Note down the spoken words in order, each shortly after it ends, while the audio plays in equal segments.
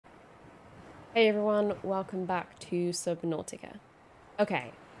Hey everyone, welcome back to Subnautica.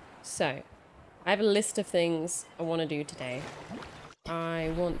 Okay, so I have a list of things I want to do today.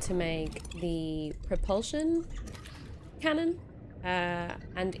 I want to make the propulsion cannon,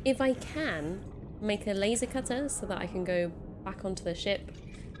 and if I can, make a laser cutter so that I can go back onto the ship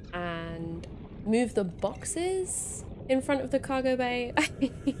and move the boxes in front of the cargo bay.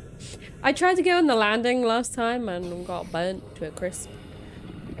 I tried to go on the landing last time and got burnt to a crisp.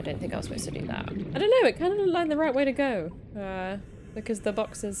 I don't think I was supposed to do that. I don't know, it kind of looked like the right way to go. Because the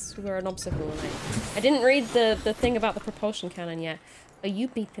boxes were an obstacle and I didn't read the thing about the propulsion cannon yet. Are you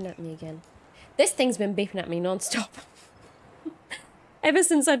beeping at me again? This thing's been beeping at me non-stop. Ever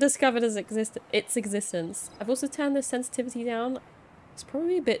since I discovered its existence. I've also turned the sensitivity down. It's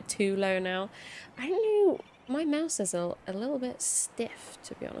probably a bit too low now. I don't know, my mouse is a little bit stiff,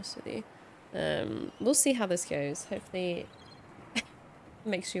 to be honest with you. We'll see how this goes. Hopefully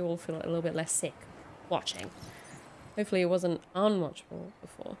makes you all feel a little bit less sick watching. Hopefully it wasn't unwatchable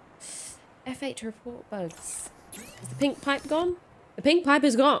before. F8 to report bugs. Is the pink pipe gone? The pink pipe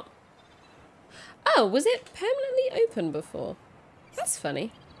is gone. Oh, was it permanently open before? That's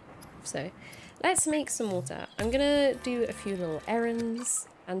funny. So, let's make some water. I'm gonna do a few little errands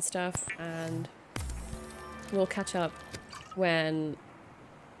and stuff, and we'll catch up when...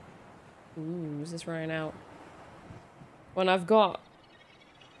 Ooh, is this running out? When I've got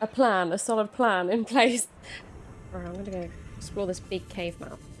a solid plan in place. Alright, I'm gonna go explore this big cave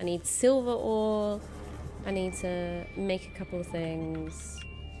mouth. I need silver ore. I need to make a couple of things.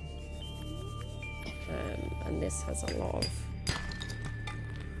 And this has a lot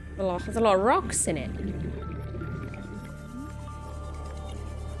of rocks in it.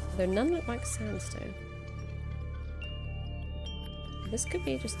 Though none look like sandstone. This could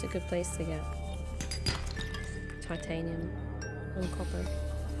be just a good place to get titanium and copper.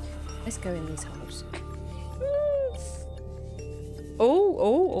 Let's go in these holes. Oh.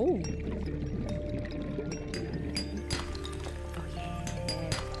 Oh yeah.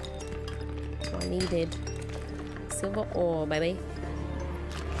 That's what I needed. Silver ore, baby.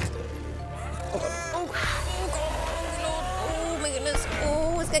 Oh my goodness.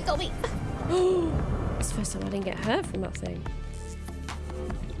 Oh, it's gonna kill me. It's the first time I didn't get hurt from that thing.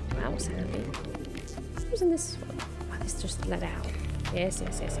 That was handy. What was in this one? Oh, this just let out. Yes, I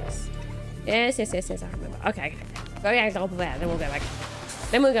remember. Okay. Go back over there, then we'll go back.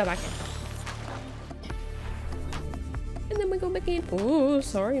 Then we'll go back in. And then we go back in. Oh,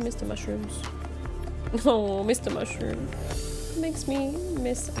 sorry, Mr. Mushrooms. Oh, Mr. Mushroom. It makes me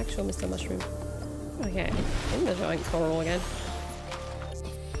miss actual Mr. Mushroom. Okay, in the giant coral again.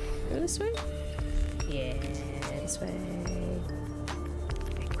 Go this way? Yeah, this way.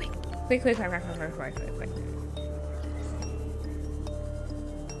 Quick.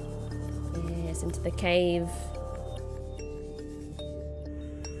 Yes, into the cave.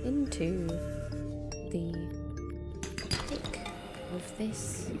 Into the thick of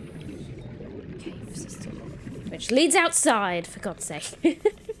this cave system. Which leads outside, for God's sake.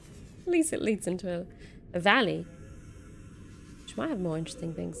 At least it leads into a valley. Which might have more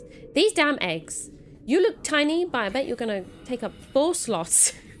interesting things. These damn eggs. You look tiny, but I bet you're gonna take up 4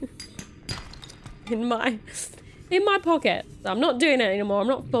 slots. in my pocket. I'm not doing it anymore. I'm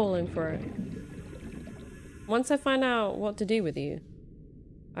not falling for it. Once I find out what to do with you,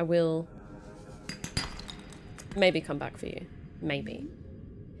 I will maybe come back for you. Maybe.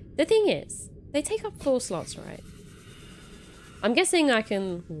 The thing is, they take up 4 slots, right? I'm guessing I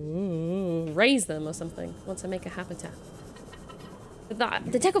can raise them or something once I make a habitat. But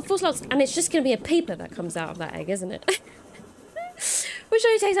they take up 4 slots, and it's just going to be a paper that comes out of that egg, isn't it? Which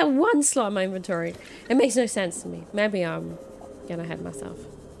only takes up 1 slot in my inventory. It makes no sense to me. Maybe I'm getting ahead of myself.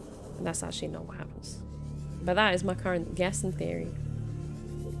 And that's actually not what happens. But that is my current guess and theory.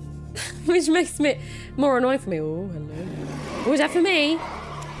 Which makes me more annoying for me. Oh, hello. Oh, is that for me?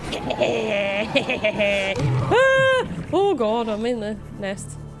 Ah! Oh god, I'm in the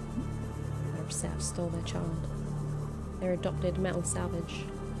nest. They're upset I've stole their child. Their adopted metal salvage.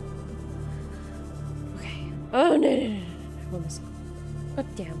 Okay. Oh no. God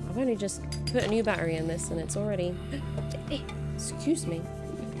damn, I've only just put a new battery in this and it's already... Excuse me.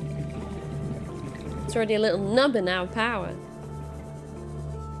 It's already a little nubbin out of power.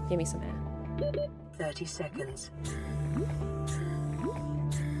 Give me some air. 30 seconds.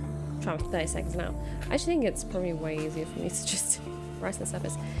 Try with 30 seconds now. I actually think it's probably way easier for me to just rise to the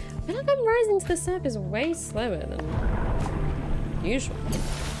surface. I feel like I'm rising to the surface way slower than usual.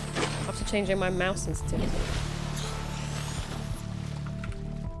 After changing my mouse sensitivity.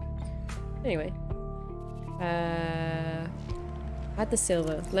 Anyway. I had the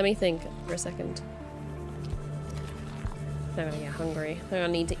silver. Let me think for a second. I'm gonna get hungry. I'm gonna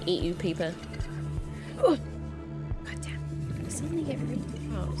need to eat you, people. Oh! God damn. I suddenly get really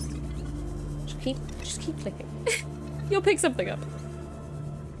fast. Just keep clicking. You'll pick something up.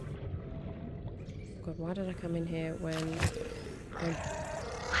 God, why did I come in here when I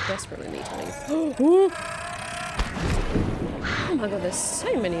desperately need to leave? Oh my god, there's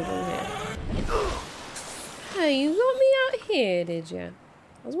so many of them here. Hey, you got me out here, did you?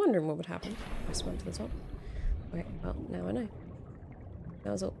 I was wondering what would happen. I swam to the top. Okay, well, now I know.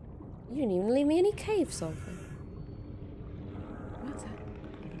 That was all. You didn't even leave me any cave sulfur. What's that?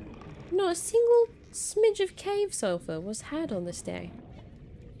 Not a single smidge of cave sulfur was had on this day.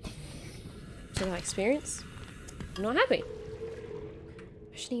 To that experience, I'm not happy.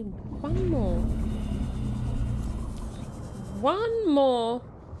 I just need one more. One more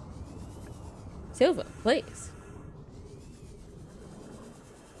silver, please.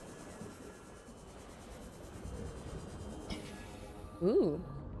 Ooh.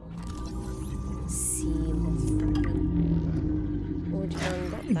 Seal fragment. Already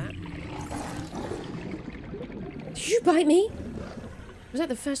got that. Did you bite me? Was that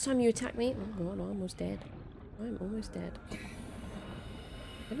the first time you attacked me? Oh god, I'm almost dead. I'm almost dead.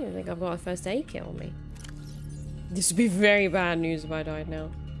 I don't even think I've got a first aid kit on me. This would be very bad news if I died now.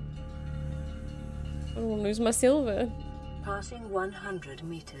 I don't want to lose my silver. Passing 100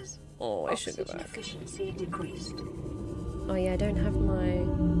 meters. Oh, I should go back. Efficiency decreased. Oh yeah, I don't have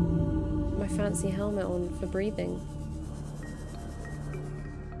my fancy helmet on for breathing.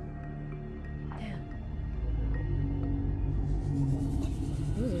 Damn.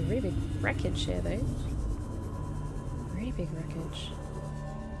 Ooh, there's a really big wreckage here though. Really big wreckage.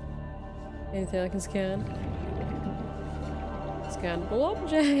 Anything I can scan? Scannable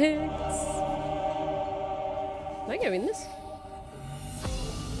objects! Can I go in this?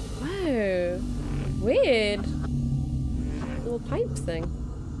 Whoa! Weird! Little pipe thing.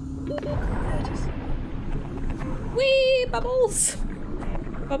 Whee! Bubbles!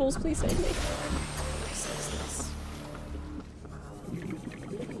 Bubbles, please save me.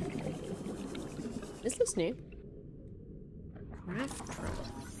 This looks new. Craft trap.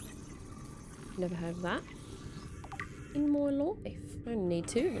 Never heard of that. In more life. I only need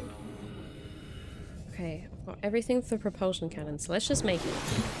 2 of them. Okay, I've got everything for propulsion cannon, so let's just make it.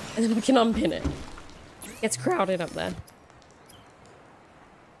 And then we can unpin it. It gets crowded up there.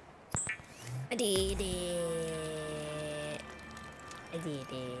 I did it. I did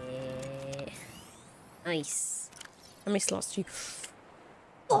it. Nice. How many slots do you...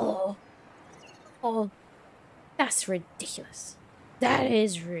 Oh! Oh. That's ridiculous. That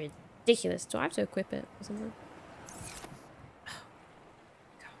is ridiculous. Do I have to equip it or something? Oh,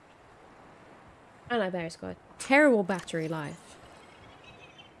 God. And I bet it's got a terrible battery life.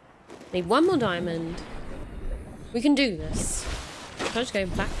 Need 1 more diamond. We can do this. Can I just go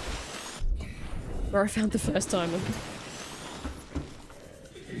back where I found the first diamond?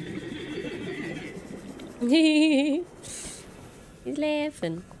 He's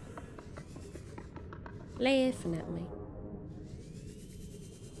laughing. Laughing at me.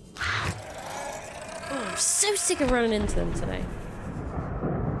 Oh, I'm so sick of running into them today.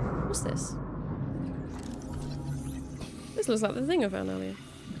 What's this? This looks like the thing I found earlier.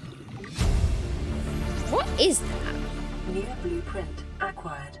 What is that? New blueprint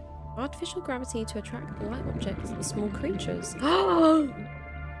acquired. Artificial gravity to attract light objects and small creatures. Oh!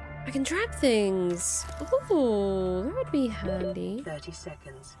 I can trap things. Oh, that would be handy. 30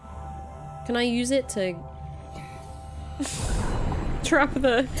 seconds. Can I use it to trap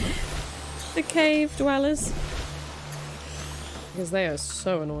the cave dwellers? Because they are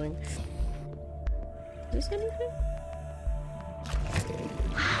so annoying. Is this anything?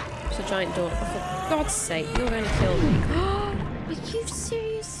 It's a giant door. Oh, for God's sake, you're going to kill me. Are you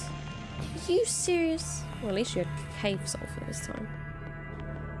serious? Are you serious? Well, at least you had cave sulfur this time.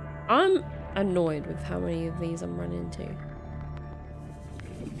 I'm annoyed with how many of these I'm running into.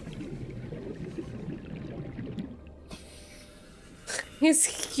 It's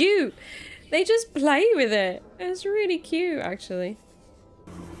cute. They just play with it. It's really cute, actually.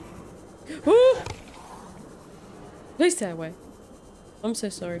 Ooh! Please stay away. I'm so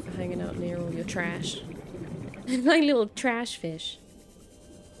sorry for hanging out near all your trash. Like little trash fish.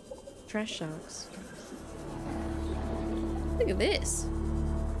 Trash sharks. Look at this.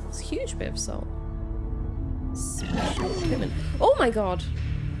 It's a huge bit of salt. Special equipment. Oh my god!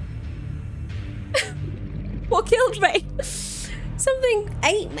 What killed me? Something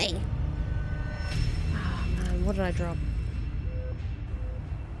ate me. Oh man, what did I drop?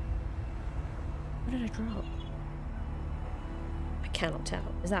 What did I drop? I cannot tell.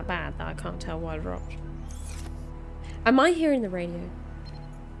 Is that bad that I can't tell what I dropped? Am I hearing the radio?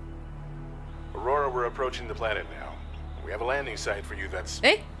 Aurora, we're approaching the planet now. We have a landing site for you that's...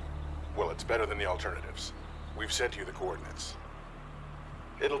 Eh? Well, it's better than the alternatives. We've sent you the coordinates.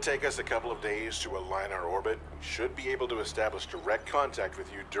 It'll take us a couple of days to align our orbit. We should be able to establish direct contact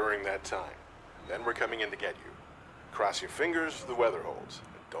with you during that time. Then we're coming in to get you. Cross your fingers, the weather holds.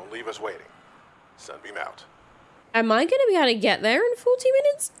 Don't leave us waiting. Sunbeam out. Am I gonna be able to get there in 40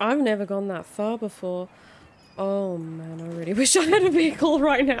 minutes? I've never gone that far before. Oh man, I really wish I had a vehicle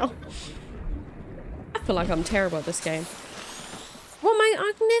right now. I feel like I'm terrible at this game. What am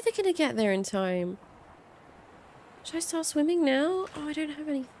I'm never gonna get there in time. Should I start swimming now? Oh, I don't have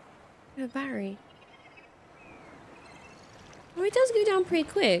any battery. Oh, it does go down pretty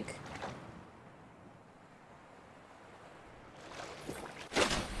quick.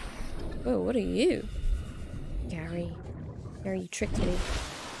 Whoa, what are you? Gary. Gary, you tricked me.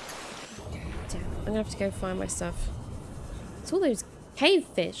 Damn, I'm gonna have to go find my stuff. It's all those cave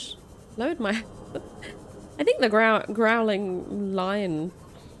fish. Load my... I think the growling lion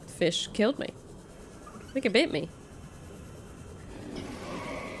fish killed me. I think it bit me.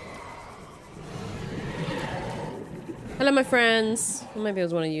 Hello, my friends. Or maybe it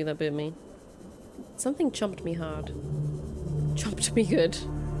was one of you that bit me. Something chomped me hard. Chomped me good.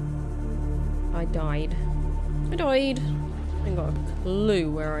 I died. I died. I ain't got a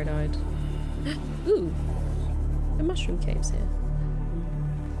clue where I died. Ooh. The mushroom caves here.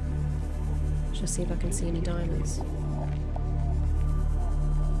 Should I see if I can see any diamonds?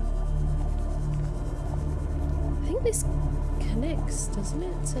 I think this connects, doesn't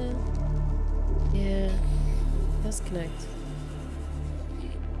it? Yeah, it does connect.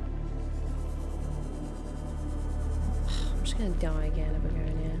 I'm just gonna die again if I go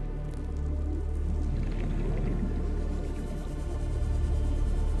in here.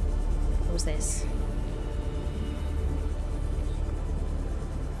 What was this?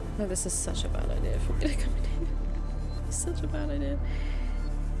 Oh, this is such a bad idea for me to come in. It's such a bad idea.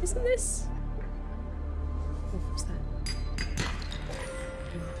 Isn't this? Oh, what's that?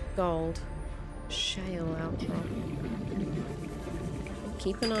 Gold. Shale outcrop.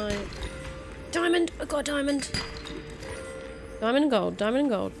 Keep an eye. Diamond! I got a diamond! Diamond and gold. Diamond and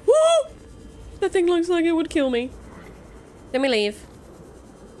gold. Woo! That thing looks like it would kill me. Then we leave.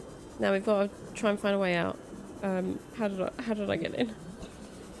 Now we've got to try and find a way out. How did I get in?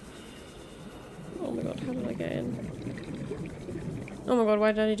 Oh my god, how did I get in? Oh my god,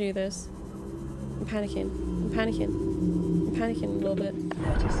 why did I do this? I'm panicking. I'm panicking. I'm panicking a little bit.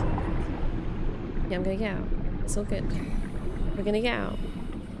 Yeah, I'm gonna get out. It's all good. We're gonna get out.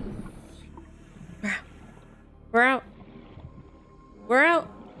 We're out. We're out.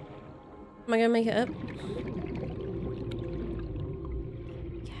 Am I gonna make it up?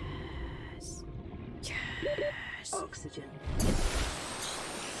 Yes. Yes. Oxygen.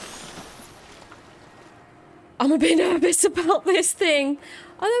 I'm a bit nervous about this thing.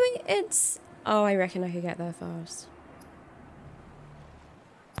 Although it's... Oh, I reckon I could get there fast.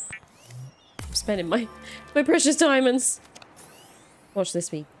 I'm spending my precious diamonds. Watch this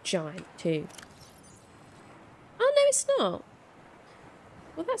be giant too. Oh no, it's not.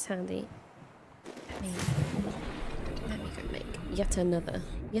 Well, that's handy. Let me go make yet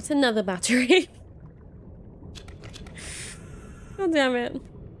another battery. God damn it.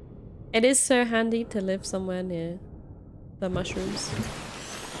 It is so handy to live somewhere near the mushrooms.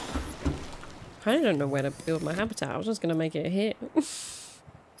 I don't know where to build my habitat. I was just gonna make it here.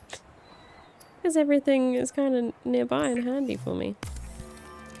 Because everything is kind of nearby and handy for me.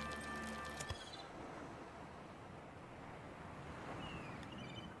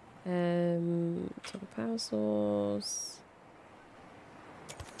 Top of power source.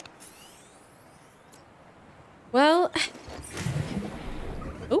 Well,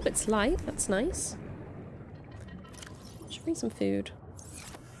 oh, it's light. That's nice. Should bring some food.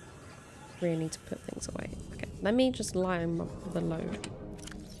 Really need to put things away. Okay, let me just line up the load,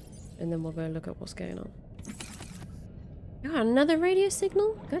 and then we'll go look at what's going on. Oh, another radio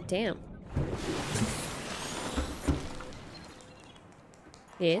signal? God damn.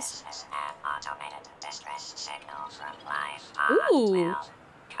 Yes. This is an automated distress signal from life Ooh. 12.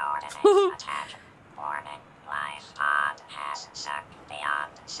 Coordinates attached. Warning. Life pod has sunk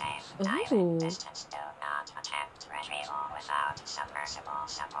beyond safe diving distance. Do not attempt retrieval without submersible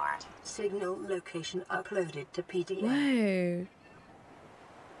support. Signal location uploaded to PDA. Whoa.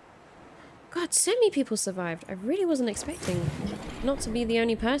 God, so many people survived. I really wasn't expecting not to be the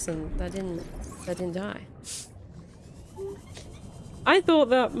only person that didn't die. I thought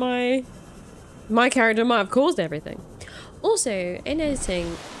that my character might have caused everything. Also, in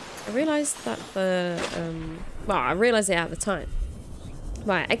editing, I realised that the, well, I realised it at the time.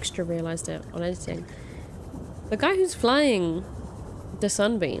 Well, I extra realised it on editing. The guy who's flying the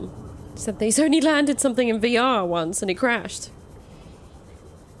Sunbeam said that he's only landed something in VR once and it crashed.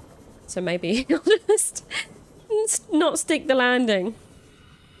 So maybe he'll just not stick the landing.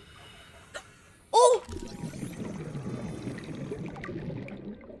 Oh!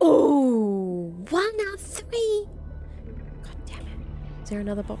 Oh! 1 out of 3! God damn it. Is there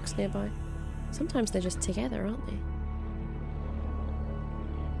another box nearby? Sometimes they're just together, aren't they?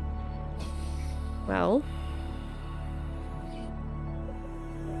 Well...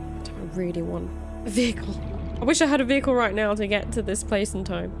 I really want a vehicle. I wish I had a vehicle right now to get to this place in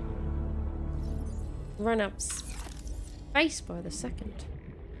time. Run up space by the second.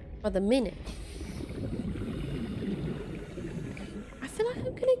 By the minute. I feel like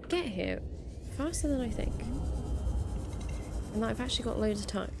I'm gonna get here faster than I think. And that I've actually got loads of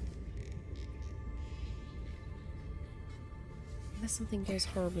time. Unless something goes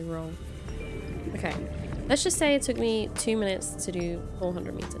horribly wrong. Okay. Let's just say it took me 2 minutes to do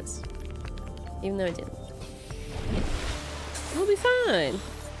 400 meters. Even though it didn't. We'll be fine.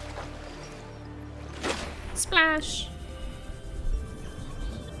 Splash!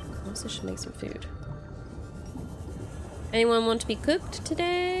 I also should make some food. Anyone want to be cooked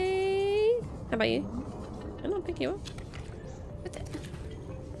today? How about you? And I'll pick you up. What the?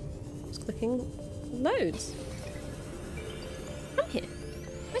 Just clicking loads. Come here.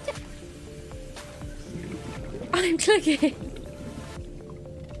 What the? I'm clicking.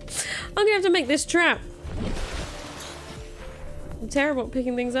 I'm gonna have to make this trap. I'm terrible at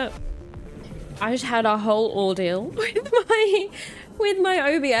picking things up. I just had a whole ordeal with my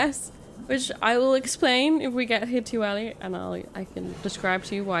OBS, which I will explain if we get here too early, and I can describe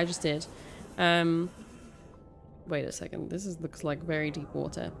to you what I just did. Wait a second. This looks like very deep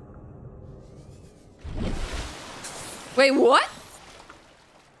water. Wait, what?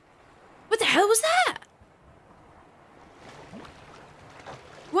 What the hell was that?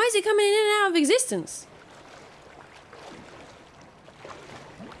 Why is it coming in and out of existence?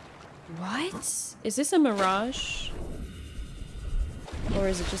 What? Is this a mirage? Or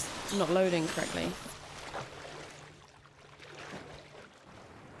is it just not loading correctly?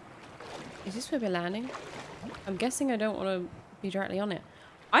 Is this where we're landing? I'm guessing I don't want to be directly on it.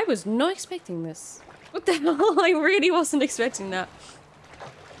 I was not expecting this. What the hell? I really wasn't expecting that.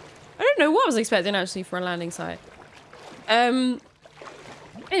 I don't know what I was expecting actually for a landing site.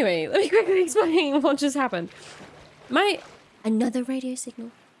 Anyway, let me quickly explain what just happened. Another radio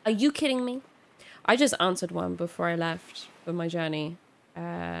signal? Are you kidding me? I just answered one before I left for my journey.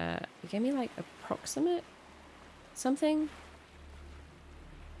 It gave me like approximate something.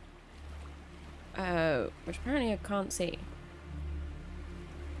 Which apparently I can't see.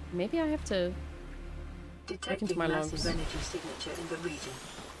 Maybe I have to look into my logs. Detecting massive energy signature in the region.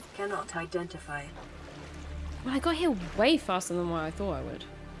 Cannot identify it. Well, I got here way faster than what I thought I would.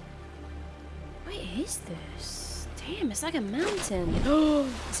 What is this? Damn, it's like a mountain. Oh,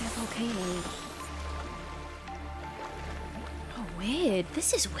 it's a volcano. Oh, weird.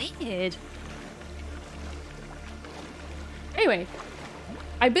 This is weird. Anyway,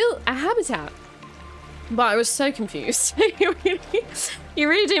 I built a habitat, but I was so confused. you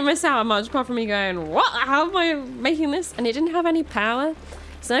really didn't miss out on much apart from me going, what? How am I making this? And it didn't have any power.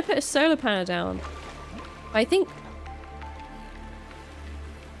 So I put a solar panel down. I think...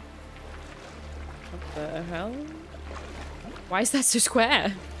 What the hell? Why is that so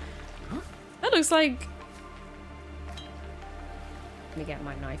square? Huh? That looks like... Let me get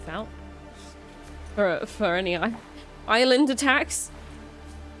my knife out. For any island attacks.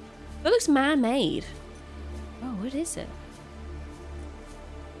 That looks man-made. Oh, what is it?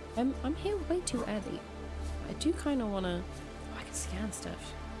 I'm here way too early. I do kind of want to... Oh, I can scan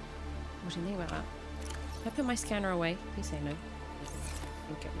stuff. What do you think about that? I put my scanner away. Please say no.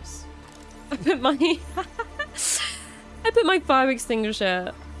 Thank goodness. I put my fire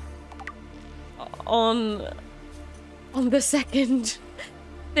extinguisher on the second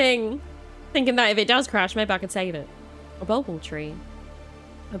thing, thinking that if it does crash, maybe I could save it. A bulbul tree.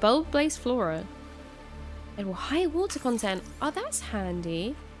 A bulb-based flora. And high water content. Oh, that's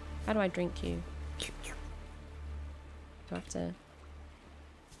handy. How do I drink you? Do I have to...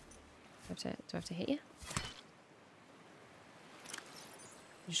 Do I have to hit you?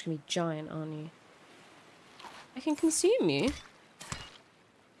 You're just gonna be giant, aren't you? I can consume you.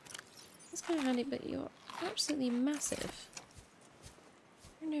 That's kind of handy, but you're absolutely massive.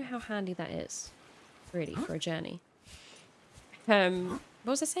 I don't know how handy that is, really, for a journey. What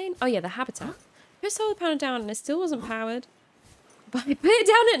was I saying? Oh yeah, the habitat. Put solar panel down and it still wasn't powered. But I put it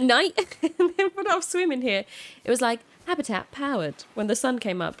down at night and then when I was swimming here, it was like habitat powered when the sun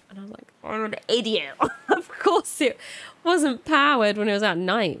came up. And I was like, I'm an idiot. Of course it wasn't powered when it was at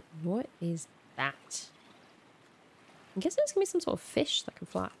night. What is that? I guess there's gonna be some sort of fish that can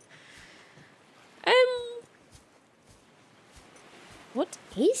fly. What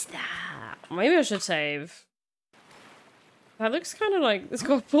is that? Maybe I should save. That looks kind of like it's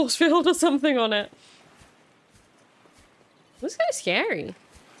got a force field or something on it. Looks kind of scary.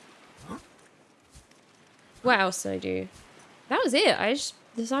 What else did I do? That was it. I just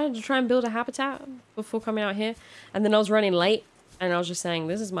decided to try and build a habitat before coming out here. And then I was running late. And I was just saying,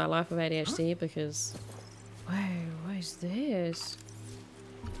 this is my life of ADHD because... Whoa, what is this?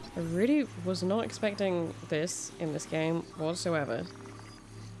 I really was not expecting this in this game whatsoever.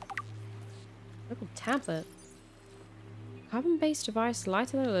 Look at tablet. Carbon-based device,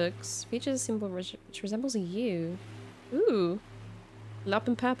 lighter than it looks. Features a symbol which resembles a U. Ooh. Up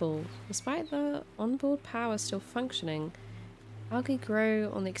in purple. Despite the onboard power still functioning, algae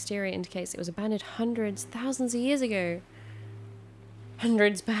grow on the exterior indicates it was abandoned hundreds, thousands of years ago.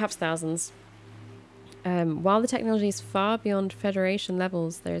 Hundreds, perhaps thousands. While the technology is far beyond Federation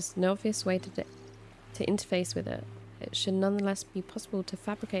levels, there is no obvious way to interface with it. It should nonetheless be possible to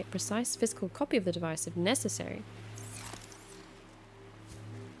fabricate a precise physical copy of the device if necessary.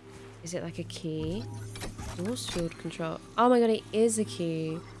 Is it like a key? Force field control. Oh my god, it is a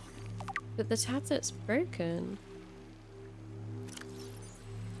key. But the tablet's broken.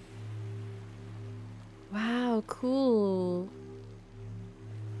 Wow, cool.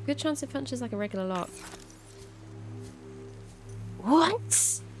 Good chance it functions like a regular lock.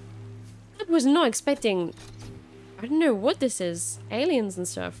 What? I was not expecting... I don't know what this is. Aliens and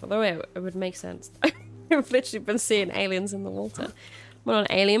stuff. Although it would make sense. I've literally been seeing aliens in the water. We're on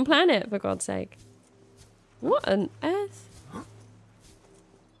an alien planet, for God's sake. What on earth?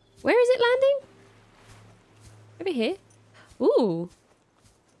 Where is it landing? Over here? Ooh.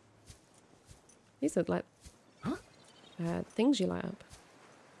 These are like... things you light up.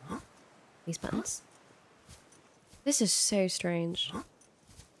 These buttons. This is so strange.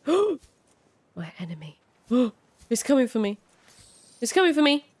 My enemy. It's coming for me. It's coming for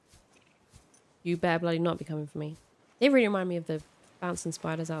me. You better bloody not be coming for me. They really remind me of the bouncing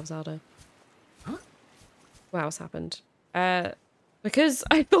spiders out of Zelda. What else happened? Because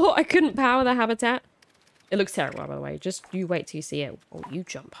I thought I couldn't power the habitat. It looks terrible, by the way. Just you wait till you see it. Oh, you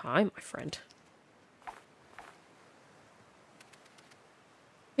jump high, my friend.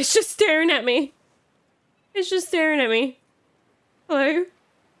 It's just staring at me. It's just staring at me. Hello?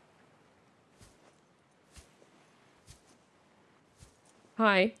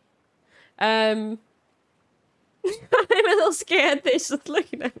 Hi. I'm a little scared that it's just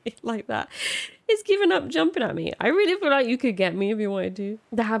looking at me like that. It's giving up jumping at me. I really feel like you could get me if you wanted to.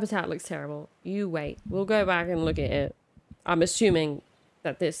 The habitat looks terrible. You wait. We'll go back and look at it. I'm assuming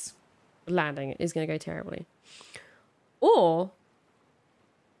that this landing is going to go terribly. Or...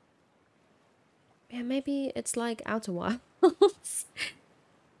 yeah, maybe it's like Outer Wilds.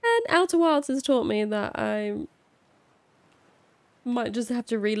 And Outer Wilds has taught me that I might just have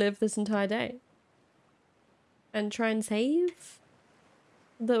to relive this entire day. And try and save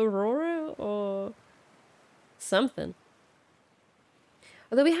the Aurora or something.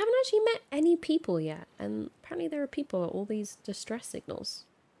 Although we haven't actually met any people yet. And apparently there are people at all these distress signals.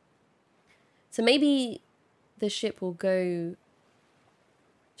 So maybe the ship will go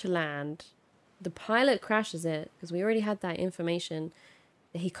to land. The pilot crashes it because we already had that information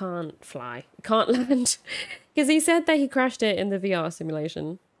that he can't fly, can't land, because he said that he crashed it in the VR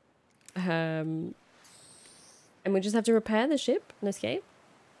simulation. And we just have to repair the ship and escape.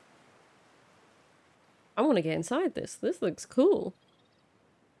 I want to get inside this. This looks cool.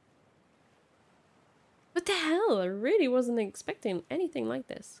 What the hell? I really wasn't expecting anything like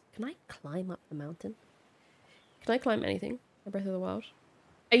this. Can I climb up the mountain? Can I climb anything? A Breath of the Wild?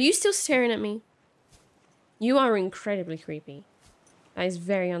 Are you still staring at me? You are incredibly creepy. That is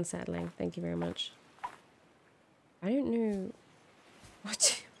very unsettling. Thank you very much. I don't know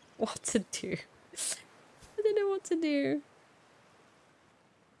what to do. I don't know what to do.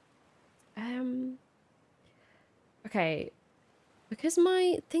 Okay. Because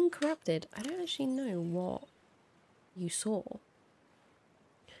my thing corrupted, I don't actually know what you saw.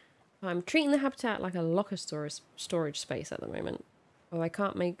 I'm treating the habitat like a locker storage space at the moment. Oh, I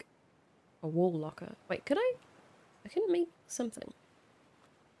can't make a wall locker. Wait, could I? I couldn't make something.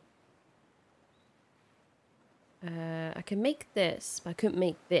 I can make this, but I couldn't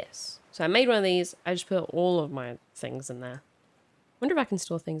make this. So I made one of these. I just put all of my things in there. Wonder if I can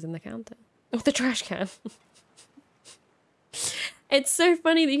store things in the counter. Oh, the trash can. It's so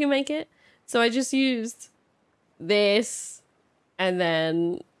funny that you can make it. So I just used this and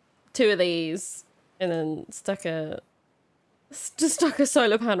then 2 of these and then stuck a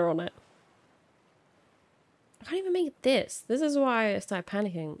solar panel on it. I can't even make this. This is why I started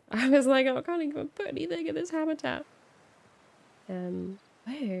panicking. I was like, oh, I can't even put anything in this habitat.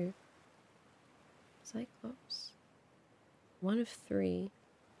 Whoa. Cyclops. 1 of 3.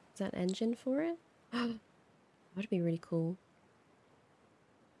 Is that an engine for it? That'd be really cool.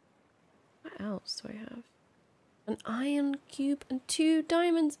 What else do I have? An iron cube and 2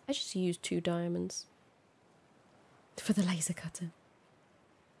 diamonds. I just used 2 diamonds. For the laser cutter.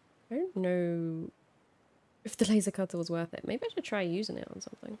 I don't know if the laser cutter was worth it. Maybe I should try using it on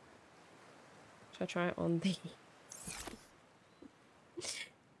something. Should I try it on the...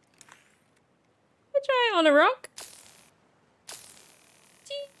 Try it on a rock.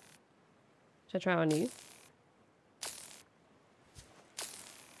 Should I try it on you?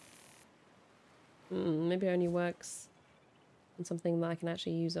 Maybe it only works on something that I can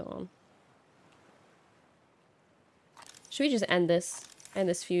actually use it on. Should we just end this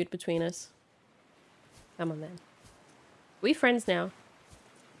feud between us? Come on then. Are we friends now?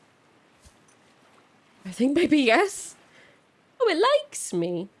 I think maybe yes. Oh, it likes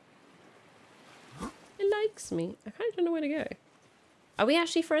me. It likes me. I kind of don't know where to go. Are we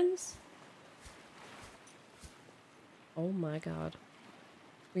actually friends? Oh my god.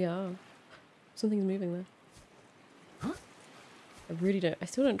 We are. Something's moving there. Huh? I really don't. I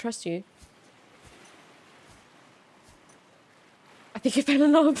still don't trust you. I think you fell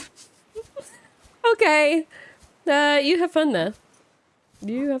in love. Okay. You have fun there.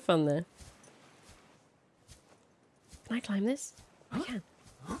 You have fun there. Can I climb this? I can.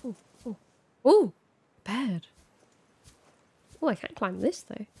 Oh, oh. Oh, bad. Oh, I can't climb this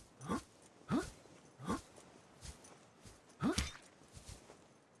though.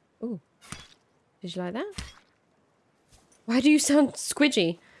 Oh. Did you like that? Why do you sound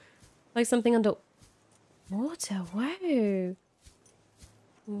squidgy? Like something under water. Whoa.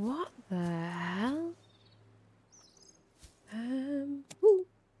 What the hell? Ooh. Oh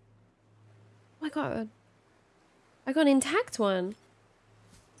my god. I got an intact one.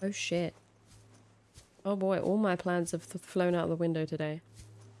 Oh shit. Oh boy, all my plans have flown out the window today.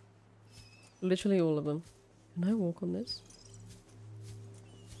 Literally all of them. Can I walk on this?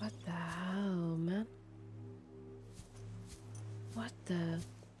 What the hell, man? What the...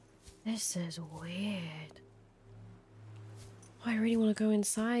 This is weird. Oh, I really want to go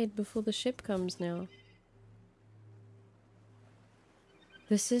inside before the ship comes now.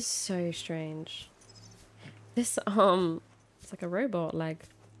 This is so strange. This, it's like a robot leg.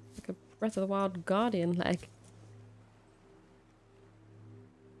 Like a Breath of the Wild Guardian leg.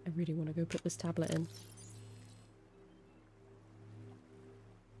 I really want to go put this tablet in.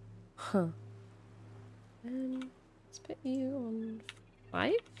 Huh. Let's put you on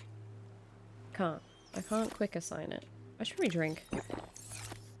 5? Can't. I can't quick assign it. I should re-drink.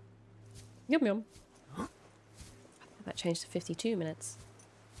 Yum yum. That changed to 52 minutes.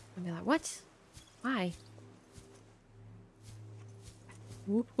 I'll be like, what? Why?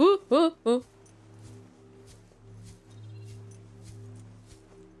 Ooh, ooh, ooh, ooh.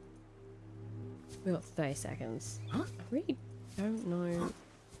 We got 30 seconds. I really don't know.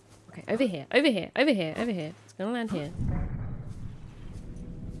 Okay, over here, over here, over here, over here. It's gonna land here.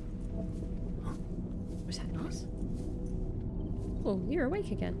 What's that noise? Oh, you're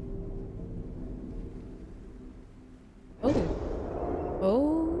awake again. Oh.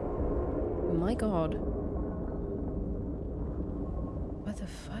 Oh my god. What the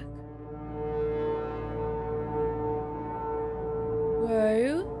fuck?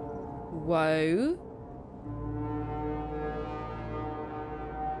 Whoa. Whoa.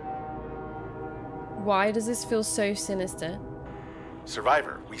 Why does this feel so sinister?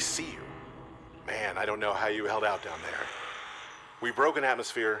 Survivor, we see you. Man, I don't know how you held out down there. We broke an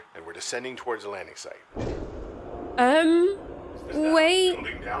atmosphere and we're descending towards the landing site. Wait.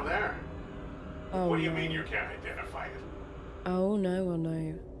 Building down there? Oh, what do you mean you can't identify it? Oh no, oh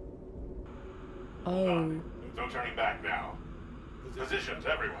no. Oh. No turning back now. Positions,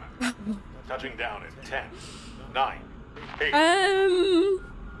 everyone. Touching down in 10, 9, 8.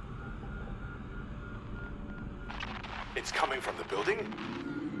 It's coming from the building?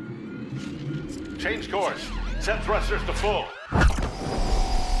 Change course. Set thrusters to full.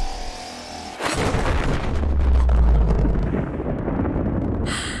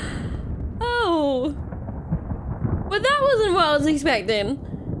 Oh. Well, that wasn't what I was expecting.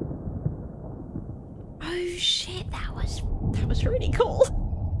 Oh shit, that was really cool.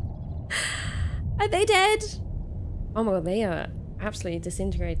 Are they dead? Oh my god, they are absolutely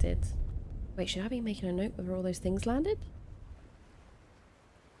disintegrated. Wait, should I be making a note of where all those things landed?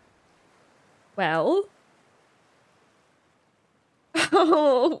 Well.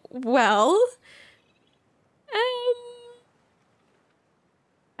 Oh, well.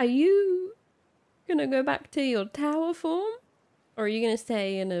 Are you gonna go back to your tower form? Or are you gonna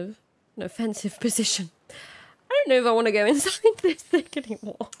stay in an offensive position? I don't know if I want to go inside this thing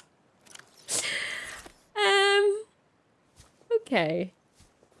anymore. Okay.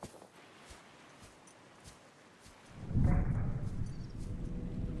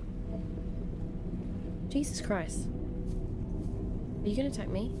 Jesus Christ. Are you gonna attack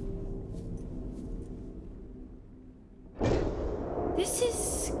me? This is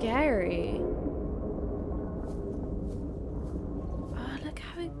scary. Oh, look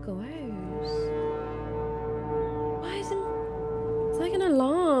how it goes. Why isn't... It's like an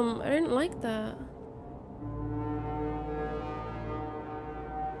alarm. I don't like that.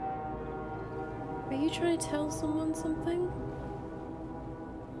 Are you trying to tell someone something?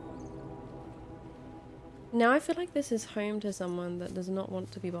 Now I feel like this is home to someone that does not want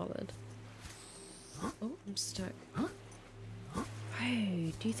to be bothered. Oh, I'm stuck. Oh,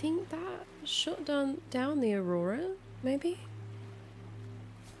 do you think that shot down the Aurora? Maybe?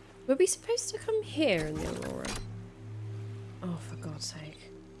 Were we supposed to come here in the Aurora? Oh, for God's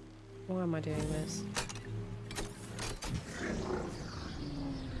sake. Why am I doing this?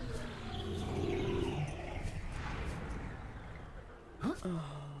 Oh,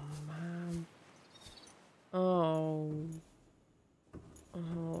 man. Oh.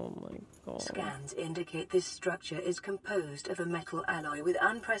 Oh my god. Scans indicate this structure is composed of a metal alloy with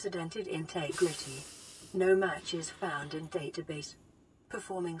unprecedented integrity. No match is found in database.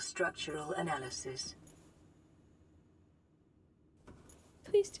 Performing structural analysis.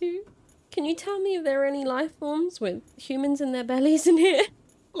 Please do. Can you tell me if there are any life forms with humans in their bellies in here?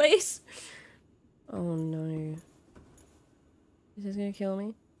 Please? Oh no. Is this gonna kill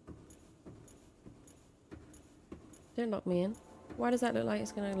me? Don't lock me in. Why does that look like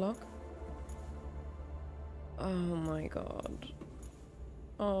it's gonna lock? Oh my god.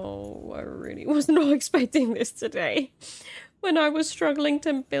 Oh, I really was not expecting this today. When I was struggling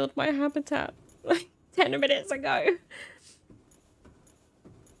to build my habitat like 10 minutes ago.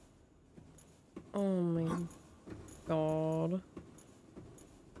 Oh my god.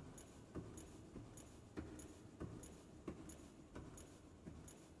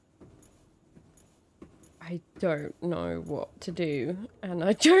 I don't know what to do, and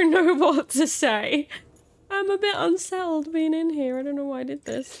I don't know what to say. I'm a bit unsettled being in here. I don't know why I did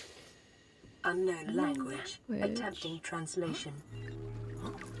this. Unknown language. Attempting translation.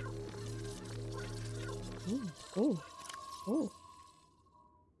 Ooh. Ooh.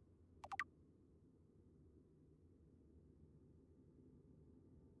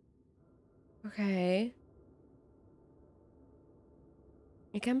 Okay.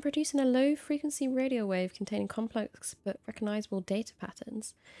 It can produce in a low-frequency radio wave containing complex but recognizable data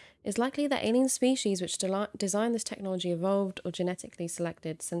patterns. It's likely that alien species which designed this technology evolved or genetically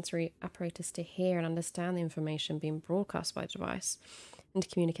selected sensory apparatus to hear and understand the information being broadcast by the device and to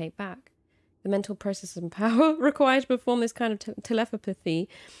communicate back. The mental processes and power required to perform this kind of telepathy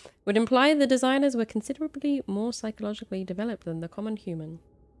would imply the designers were considerably more psychologically developed than the common human.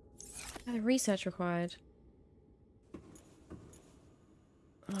 The research required.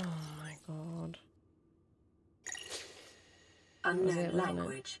 Oh my god. Unknown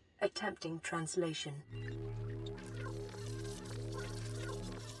language. Attempting translation.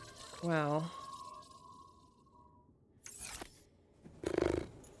 Wow.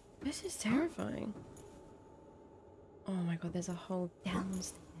 This is terrifying. Oh my god, there's a hole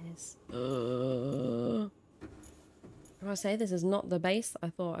downstairs. I will say this is not the base I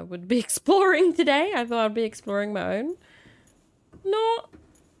thought I would be exploring today. I thought I'd be exploring my own. Not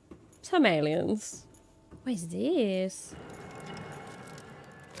some aliens. What is this?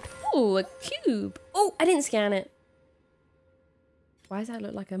 Oh, a cube. Oh, I didn't scan it. Why does that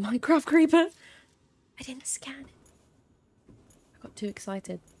look like a Minecraft creeper? I didn't scan it. I got too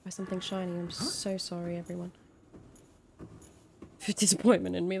excited by something shiny. I'm so sorry, everyone. For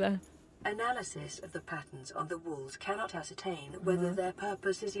disappointment in me there. Analysis of the patterns on the walls cannot ascertain whether their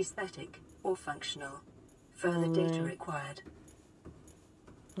purpose is aesthetic or functional. Further data required.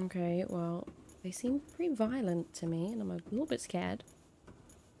 Okay, well, they seem pretty violent to me, and I'm a little bit scared.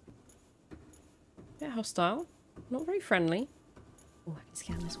 A bit hostile. Not very friendly. Oh, I can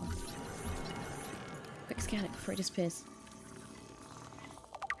scan this one. Quick scan it before it disappears.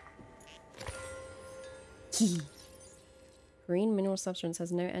 Key. Green mineral substance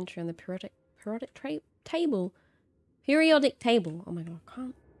has no entry on the table. Periodic table. Oh my god, I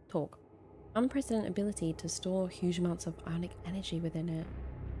can't talk. Unprecedented ability to store huge amounts of ionic energy within it.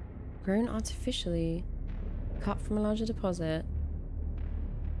 Grown artificially. Cut from a larger deposit.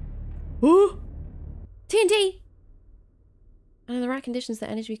 Ooh! TNT! Under the right conditions, the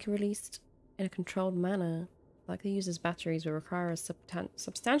energy can be released in a controlled manner. Like the user's batteries will require a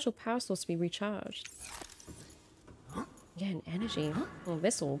substantial power source to be recharged. Again, energy. Well,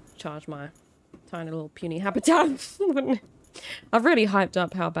 this will charge my tiny little puny habitat. I've really hyped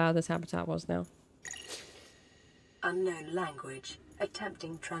up how bad this habitat was now. Unknown language.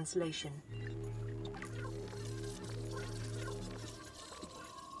 Attempting translation.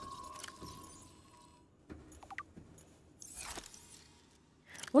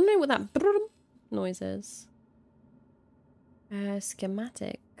 I want to know what that noise is.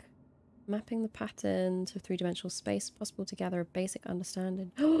 Schematic. Mapping the pattern to three-dimensional space, possible to gather a basic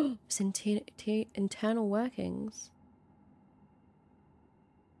understanding. It's internal workings.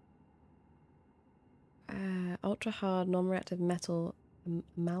 Ultra-hard, non-reactive metal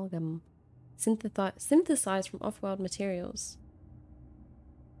amalgam. Synthesized from off-world materials.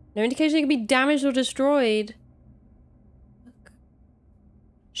 No indication it can be damaged or destroyed. Look.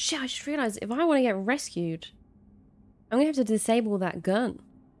 Shit, I just realized if I want to get rescued, I'm going to have to disable that gun.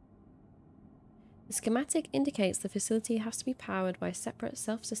 The schematic indicates the facility has to be powered by a separate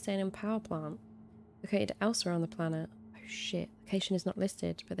self-sustaining power plant located elsewhere on the planet. Oh shit, location is not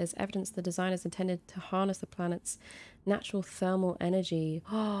listed, but there's evidence the designers intended to harness the planet's natural thermal energy.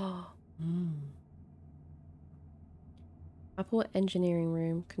 Oh. Upper engineering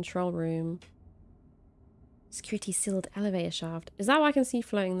room, control room, security sealed elevator shaft. Is that what I can see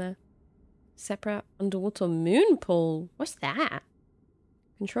floating there? Separate underwater moon pool. What's that?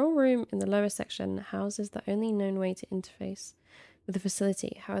 Control room in the lower section houses the only known way to interface with the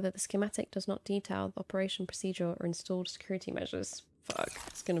facility. However, the schematic does not detail the operation procedure or installed security measures. Fuck,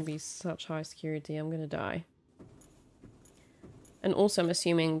 it's gonna be such high security, I'm gonna die. And also I'm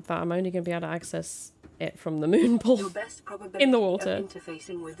assuming that I'm only gonna be able to access it from the moon pool. Your best probability in the water. of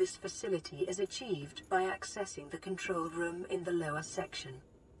interfacing with this facility is achieved by accessing the control room in the lower section.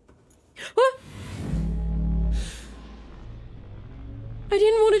 What? I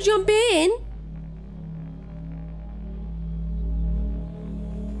didn't want to jump in.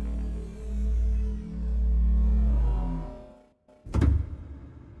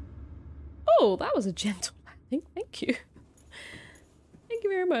 Oh, that was a gentle landing. Thank you. Thank you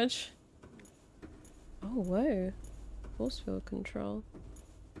very much. Oh, whoa. Force field control.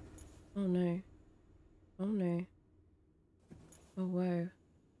 Oh, no. Oh, no. Oh, whoa.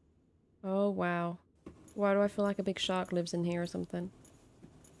 Oh, wow. Why do I feel like a big shark lives in here or something?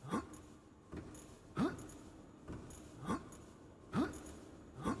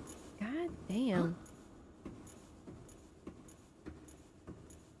 God damn.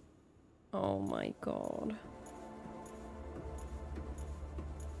 Oh my god.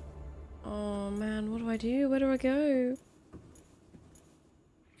 Oh man, what do I do? Where do I go?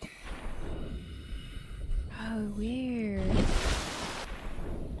 Oh, weird.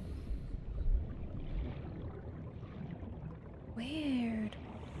 Weird.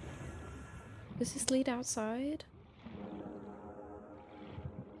 Does this lead outside?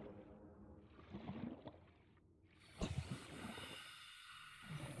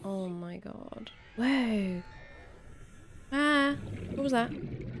 Oh my god. Whoa. Ah, what was that?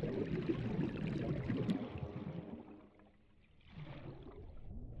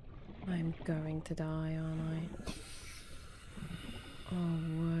 I'm going to die, aren't I? Oh,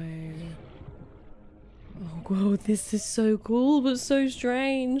 whoa. Oh, whoa, this is so cool, but so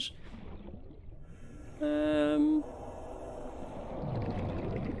strange. Oh,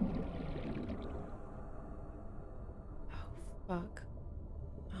 fuck.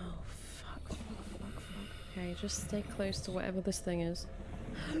 Oh, fuck. Okay, just stay close to whatever this thing is.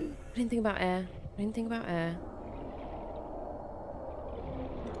 I didn't think about air. I didn't think about air.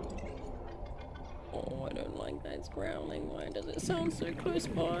 Oh, I don't like that it's growling. Why does it sound so close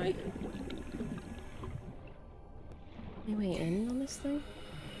by? Any way in on this thing?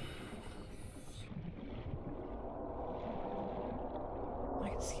 I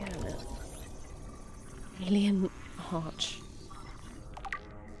can scan it. Alien arch.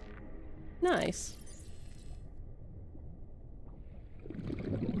 Nice.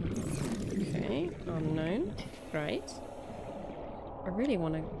 Okay, unknown. Great. I really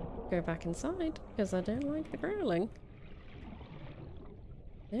want to go back inside because I don't like the growling.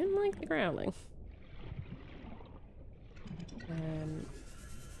 Don't like the growling.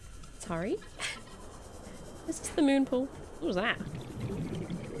 Sorry. This is the moon pool. What was that?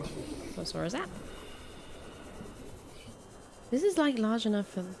 Dilophosaurus at? This is like large enough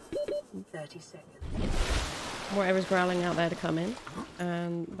for 30 seconds. whatever's growling out there to come in.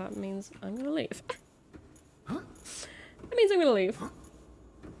 And that means I'm gonna leave. That means I'm gonna leave.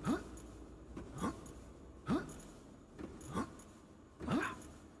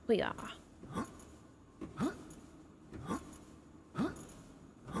 We are.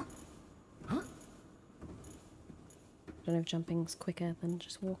 I don't know if jumping's quicker than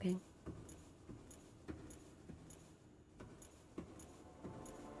just walking.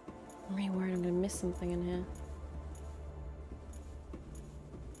 I'm really worried I'm gonna miss something in here.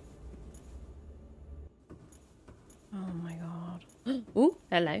 Oh my god. Ooh,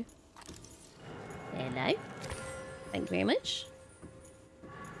 hello. Hello. Thank you very much.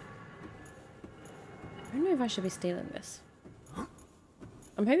 I don't know if I should be stealing this.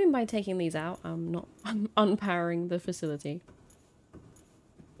 I'm hoping by taking these out, I'm unpowering the facility.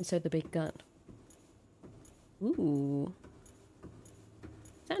 And so the big gun. Ooh.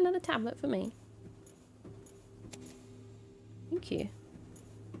 Is that another tablet for me? Thank you.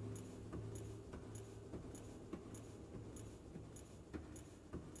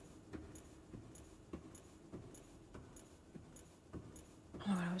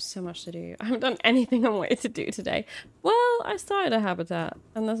 Oh, there was so much to do. I haven't done anything I wanted to do today. Well, I started a habitat,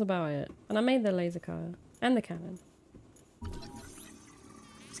 and that's about it. And I made the laser cutter and the cannon.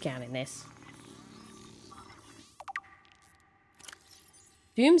 Scanning this.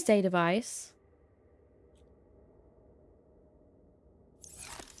 Doomsday device.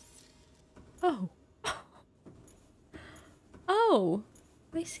 Oh. Oh,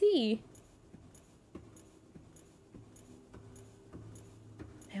 I see.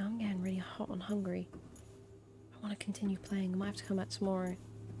 Now I'm getting really hot and hungry. I want to continue playing. I might have to come back tomorrow.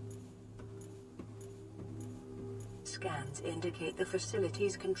 Scans indicate the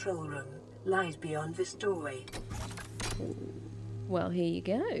facility's control room lies beyond this doorway. Well, here you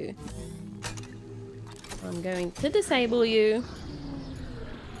go. I'm going to disable you.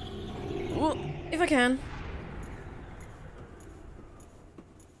 Well, if I can.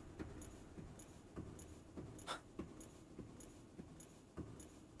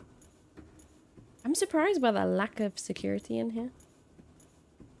 I'm surprised by the lack of security in here.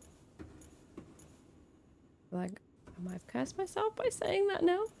 Like, I might have cursed myself by saying that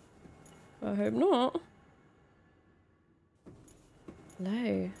now. I hope not.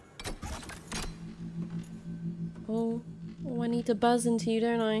 Hello. Oh, I need to buzz into you,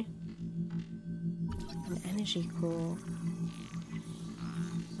 don't I? An energy core.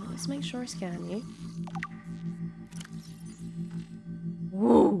 Well, let's make sure I scan you.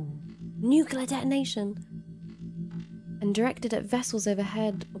 Whoa! Nuclear detonation! And directed at vessels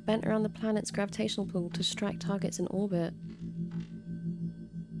overhead or bent around the planet's gravitational pull to strike targets in orbit.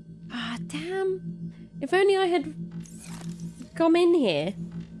 Ah, damn! If only I had come in here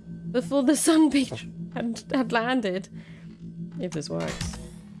before the sunbeam had landed. If this works.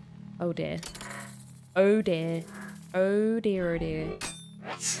 Oh dear. Oh dear. Oh dear, oh dear.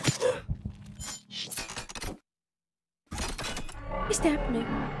 He stabbed me.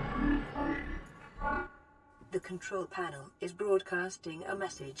 The control panel is broadcasting a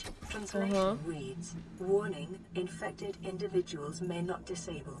message. Translation reads, "Warning, infected individuals may not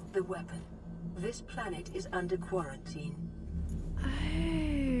disable the weapon. This planet is under quarantine." Oh,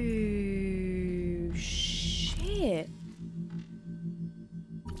 shit.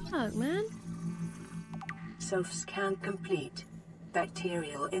 Fuck, man. Self-scan complete.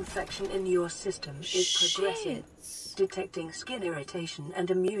 Bacterial infection in your system is progressing. Detecting skin irritation and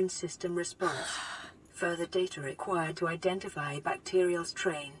immune system response. Further data required to identify bacterial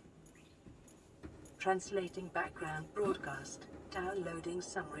strain. Translating background broadcast. Downloading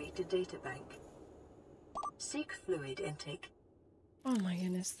summary to databank. Seek fluid intake. Oh my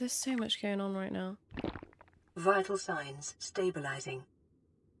goodness, there's so much going on right now. Vital signs stabilizing.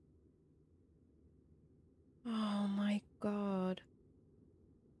 Oh my god.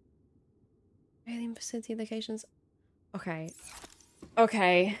 Alien facility locations. Okay.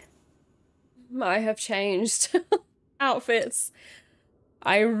 Okay. I have changed outfits.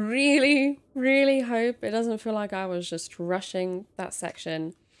 I really, really hope it doesn't feel like I was just rushing that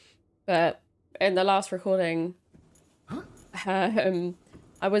section. But in the last recording, I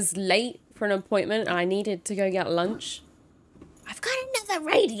was late for an appointment and I needed to go get lunch. I've got another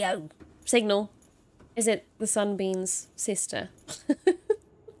radio signal. Is it the Sunbeam's sister?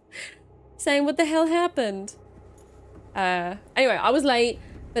 Saying what the hell happened? Anyway, I was late,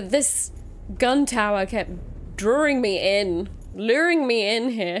 but this gun tower kept drawing me in, luring me in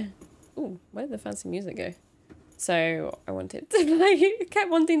here. Ooh, where did the fancy music go? So I wanted to play, kept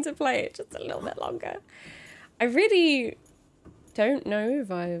wanting to play it just a little bit longer. I really don't know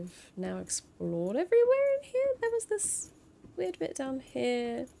if I've now explored everywhere in here. There was this weird bit down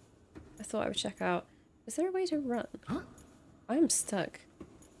here I thought I would check out. Is there a way to run? Huh? I'm stuck.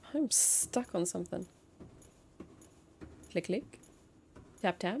 I'm stuck on something. Click, click.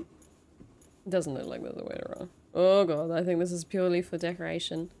 Tap, tap. Doesn't look like there's a way to run. Oh god, I think this is purely for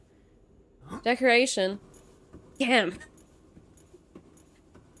decoration. Decoration? Damn!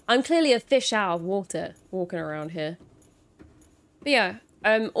 I'm clearly a fish out of water walking around here. But yeah,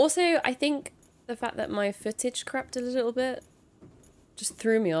 also I think the fact that my footage crapped a little bit just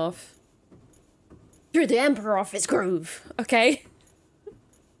threw me off. Threw the Emperor off his groove, okay?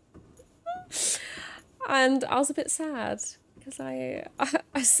 And I was a bit sad because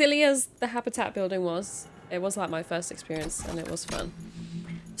as silly as the habitat building was, it was like my first experience and it was fun.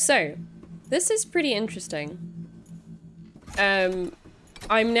 So, this is pretty interesting.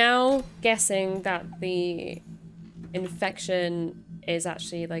 I'm now guessing that the infection is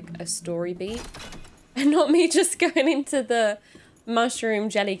actually like a story beat and not me just going into the mushroom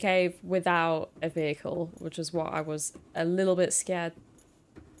jelly cave without a vehicle, which is what I was a little bit scared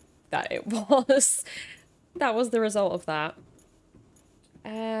that it was. That was the result of that.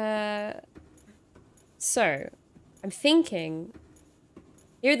 So, I'm thinking,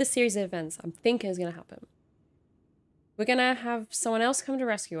 here are the series of events I'm thinking is going to happen. We're going to have someone else come to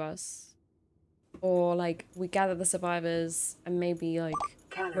rescue us. Or, like, we gather the survivors and maybe, like,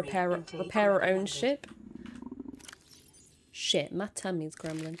 repair our own ship. Shit, my tummy's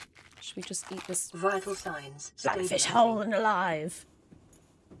grumbling. Should we just eat this? Vital signs. Like fish whole and alive.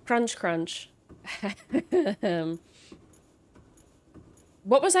 Crunch, crunch.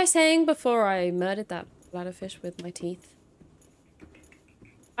 What was I saying before I murdered that bladderfish with my teeth?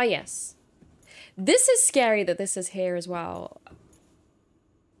 Ah, yes. This is scary that this is here as well.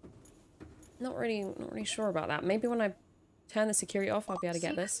 Not really sure about that. Maybe when I turn the security off, I'll be able to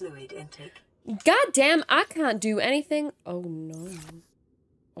get this. Fluid intake. God damn, I can't do anything. Oh no.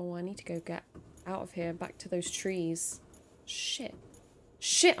 Oh, I need to go get out of here, back to those trees. Shit.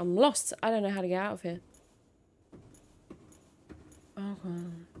 Shit, I'm lost. I don't know how to get out of here. Oh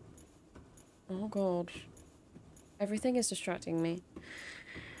god. Oh god. Everything is distracting me. I'm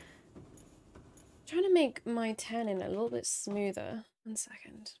trying to make my turning a little bit smoother. 1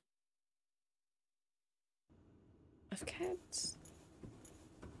 second. I've kept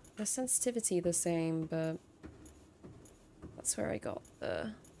the sensitivity the same, but that's where I got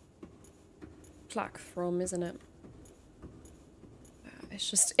the plaque from, isn't it? It's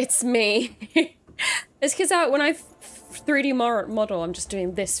just, it's me. It's because when I 3D model, I'm just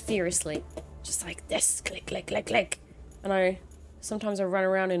doing this furiously. Just like this, click, click, click, click. And sometimes I run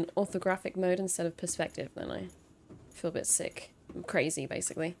around in orthographic mode instead of perspective, then I feel a bit sick. I'm crazy,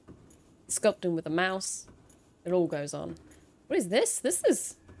 basically. Sculpting with a mouse. It all goes on. What is this? This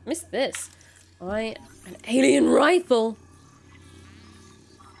is... Missed this. An alien rifle.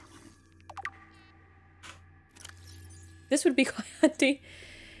 This would be quite handy.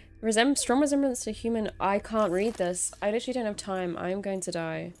 Strong resemblance to human. I can't read this. I literally don't have time. I am going to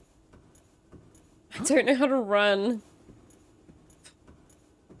die. I don't know how to run.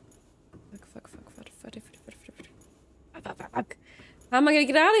 Fuck. How am I gonna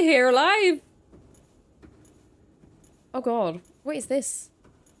get out of here alive? Oh god. What is this?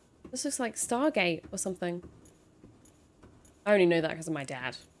 This looks like Stargate or something. I only know that because of my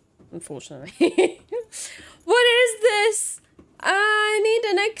dad, unfortunately. What is this? I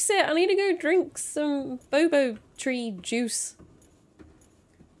need an exit. I need to go drink some bobo tree juice.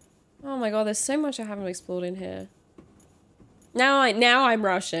 Oh my god, there's so much I haven't explored in here. Now I'm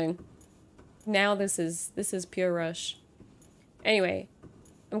rushing. Now this is pure rush. Anyway,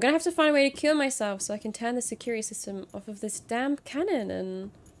 I'm gonna have to find a way to cure myself so I can turn the security system off of this damn cannon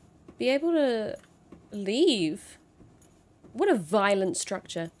and be able to leave. What a violent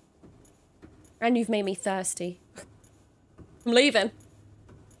structure. And you've made me thirsty. I'm leaving.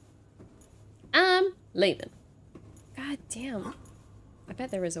 I'm leaving. God damn. I bet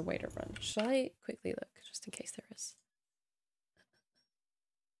there is a way to run. Shall I quickly look, just in case there is?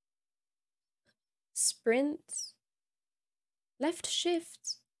 Sprint. Left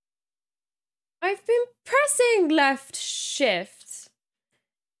shift. I've been pressing left shift.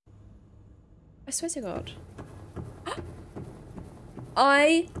 I swear to God.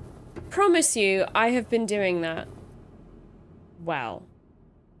 I promise you I have been doing that. Wow.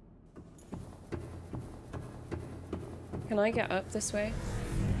 Can I get up this way?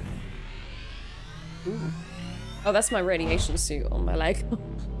 Ooh. Oh, that's my radiation suit on my leg.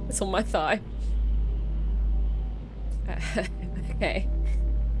 It's on my thigh. Okay.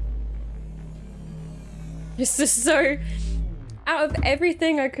 This is so... Out of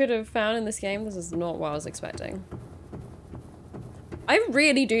everything I could have found in this game, this is not what I was expecting. I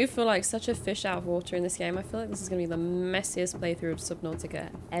really do feel like such a fish out of water in this game. I feel like this is going to be the messiest playthrough of Subnautica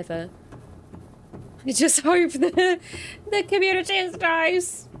ever. I just hope that the community is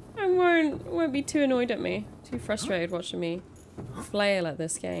nice and won't be too annoyed at me. Too frustrated watching me flail at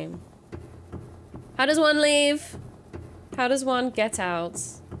this game. How does one leave? How does one get out?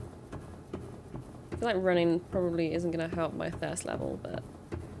 I feel like running probably isn't going to help my thirst level, but...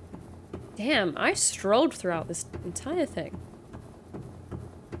 Damn, I strolled throughout this entire thing.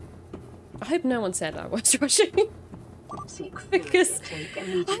 I hope no one said I was rushing. Because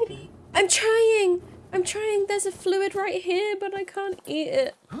I'm trying! I'm trying! There's a fluid right here, but I can't eat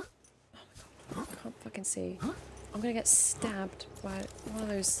it. Oh my god, I can't fucking see. I'm gonna get stabbed by one of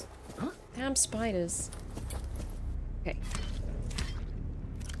those damn spiders. Okay.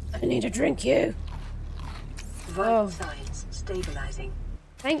 I need to drink you. Vital signs stabilizing.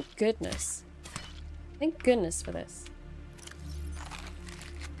 Thank goodness. Thank goodness for this.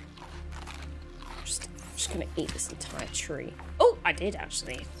 I'm just gonna eat this entire tree. Oh, I did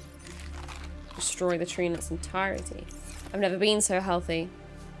actually. Destroy the tree in its entirety. I've never been so healthy.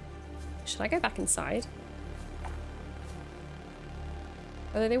 Should I go back inside?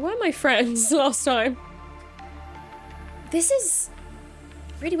 Although they were my friends last time. This is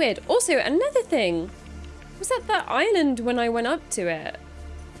really weird. Also, another thing was that island when I went up to it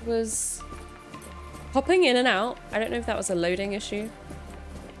was hopping in and out. I don't know if that was a loading issue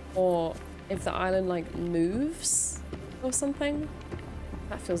or if the island like moves or something.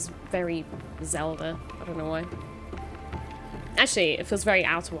 That feels very Zelda. I don't know why. Actually, it feels very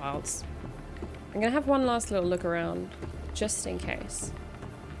Outer Wilds. I'm gonna have one last little look around just in case.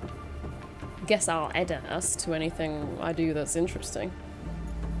 Guess I'll edit us to anything I do that's interesting.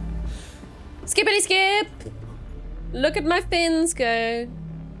 Skippity skip! Look at my fins go.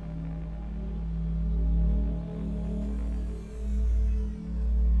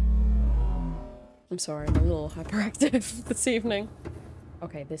 I'm sorry, I'm a little hyperactive this evening.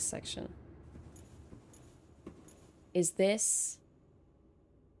 Okay, this section. Is this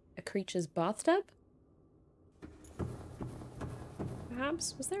a creature's bathtub?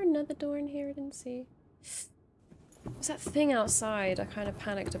 Perhaps? Was there another door in here I didn't see? What was that thing outside I kind of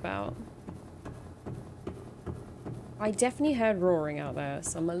panicked about? I definitely heard roaring out there,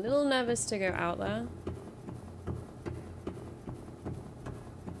 so I'm a little nervous to go out there.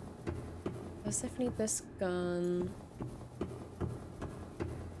 There's definitely this gun.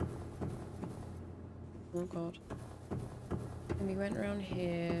 Oh god. And we went around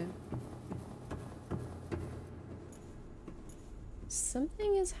here.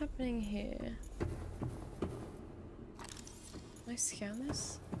 Something is happening here. Can I scan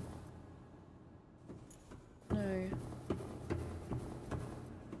this? No.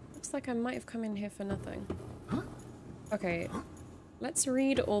 Looks like I might have come in here for nothing. Okay. Let's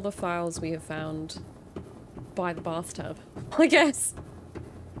read all the files we have found by the bathtub, I guess.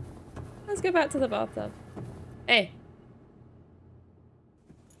 Let's go back to the bathtub. Hey.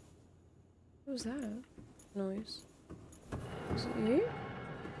 What was that noise? Was it you?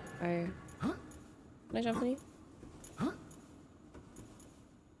 Oh. Can I jump on you?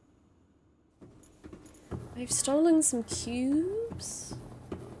 I've stolen some cubes.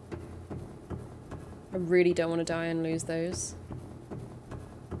 I really don't want to die and lose those.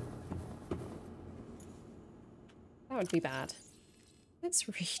 That would be bad. Let's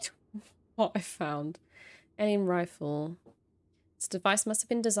read what I found. Alien rifle. This device must have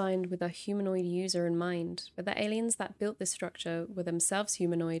been designed with a humanoid user in mind, but the aliens that built this structure were themselves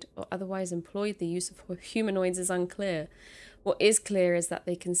humanoid or otherwise employed the use of humanoids is unclear. What is clear is that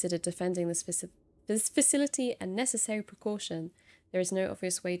they considered defending this facility a necessary precaution. There is no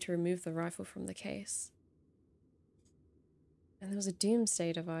obvious way to remove the rifle from the case. And there was a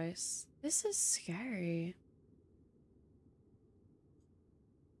doomsday device. This is scary.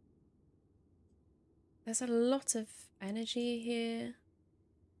 There's a lot of energy here.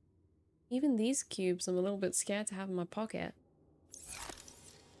 Even these cubes I'm a little bit scared to have in my pocket.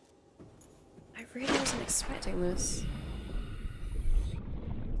 I really wasn't expecting this.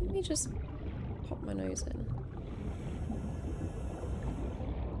 Let me just pop my nose in.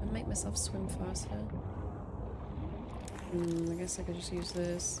 And make myself swim faster. I guess I could just use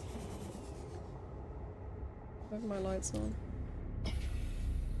this. Have my lights on.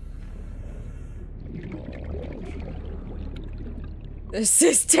 This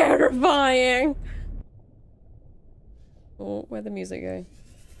is terrifying! Oh, where'd the music go?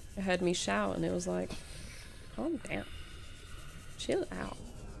 It heard me shout and it was like, calm down. Chill out.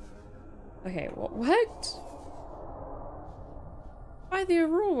 Okay, what worked by the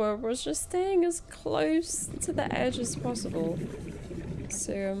Aurora was just staying as close to the edge as possible.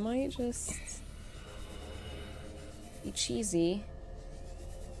 So I might just be cheesy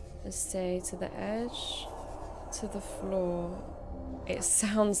and stay to the edge, to the floor. It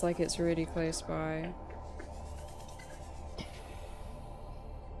sounds like it's really close by.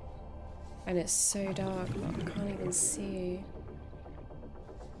 And it's so dark that I can't even see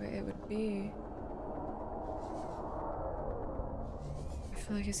where it would be. I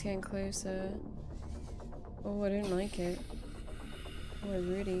feel like it's getting closer. Oh, I don't like it. Oh, I'm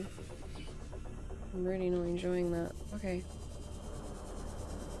really not enjoying that. Okay.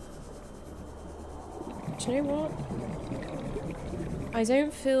 Do you know what? I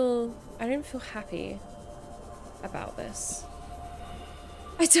don't feel happy about this.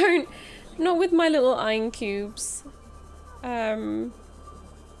 Not with my little iron cubes. I'm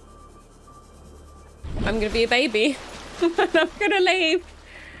gonna be a baby. And I'm gonna leave.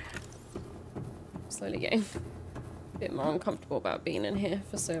 Slowly getting a bit more uncomfortable about being in here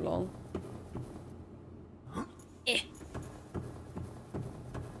for so long.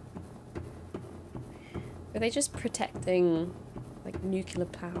 Are they just protecting, like, nuclear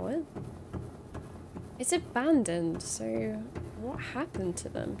power? It's abandoned, so what happened to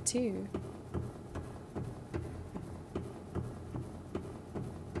them, too?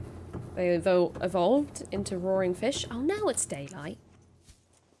 They evolved into roaring fish. Oh, now it's daylight.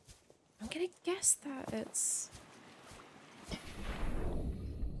 I'm gonna guess that it's...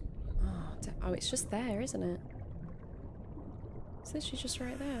 Oh, it's just there, isn't it? It's literally just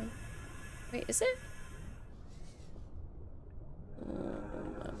right there. Wait, is it?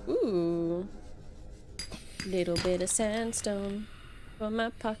 Ooh. Little bit of sandstone for my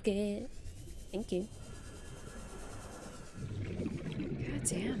pocket. Thank you. God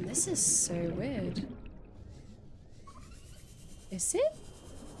damn, this is so weird. Is it?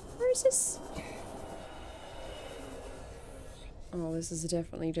 Or is this? Oh, this is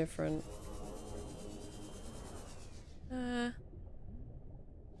definitely different. I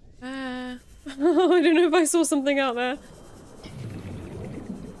don't know if I saw something out there.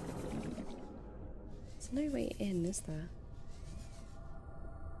 There's no way in, is there?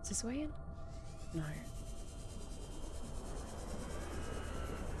 Is this way in? No.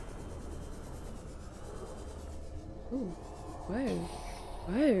 Ooh. Whoa.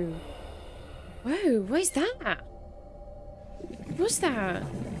 Whoa. Whoa, what is that? What's that?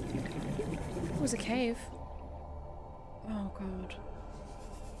 It was a cave. Oh god.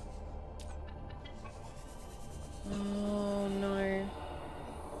 Oh no.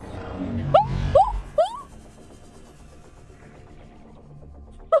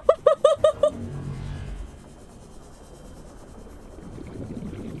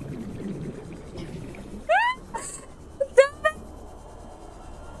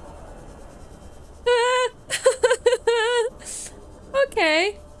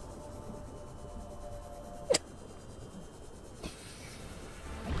 Okay.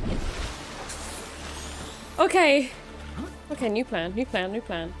 Okay. Okay, new plan, new plan, new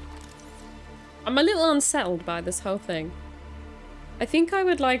plan. I'm a little unsettled by this whole thing. I think I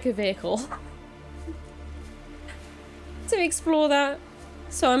would like a vehicle to explore that,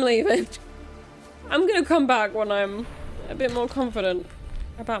 so I'm leaving. I'm gonna come back when I'm a bit more confident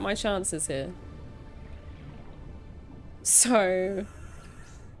about my chances here. So,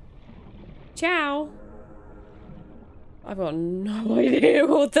 ciao. I've got no idea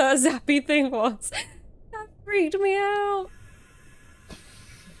what that zappy thing was. That freaked me out.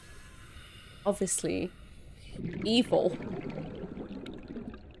 Obviously, evil.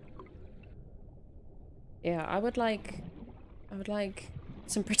 Yeah, I would like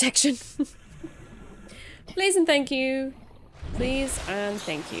some protection. Please and thank you. Please and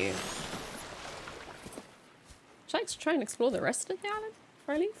thank you. Should I like to try and explore the rest of the island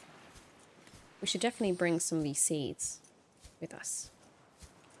before I leave? We should definitely bring some of these seeds with us.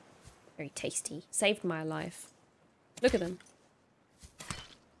 Very tasty. Saved my life. Look at them.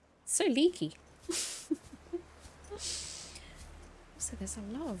 So leaky. So there's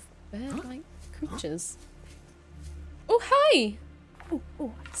a lot of bird-like creatures. Oh, hi! Oh,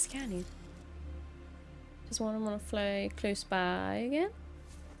 I'm scanning. Just want to fly close by again.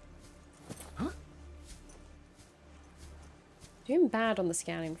 Doing bad on the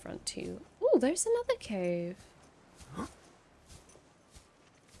scanning front too. Oh, there's another cave.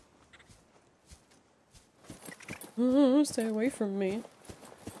 Oh, stay away from me.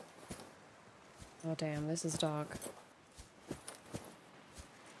 Oh damn, this is dark.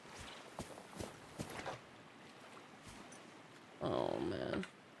 Oh, man.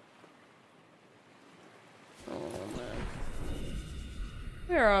 Oh, man.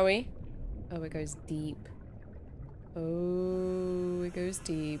 Where are we? Oh, it goes deep. Oh, it goes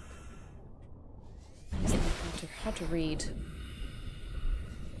deep. It's hard to read.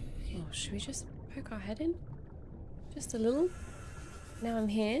 Oh, should we just poke our head in? Just a little? Now I'm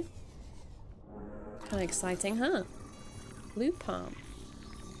here. Kind of exciting, huh? Blue palm.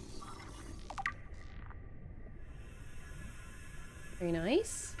 Very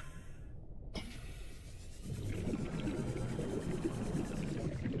nice. What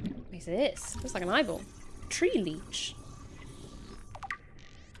is this? Looks like an eyeball. Tree leech.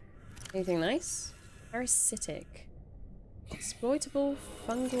 Anything nice? Parasitic. Exploitable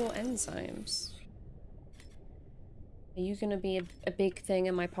fungal enzymes. Are you gonna be a big thing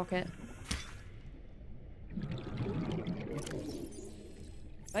in my pocket?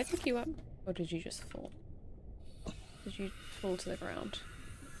 Did I pick you up? Or did you just fall? Did you fall to the ground?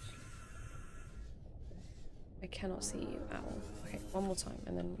 I cannot see you at all. Okay, one more time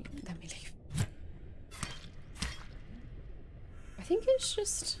and then we leave. I think it's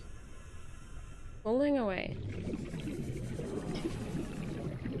just falling away.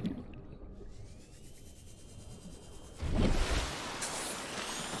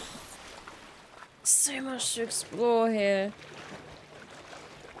 So much to explore here.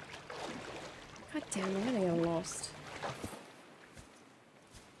 God damn, I'm gonna get lost.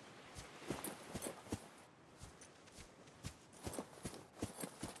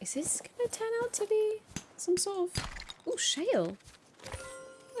 Is this gonna turn out to be some sort of... Ooh, shale.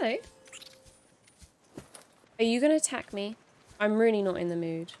 Hello. Are you gonna attack me? I'm really not in the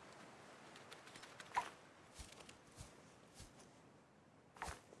mood.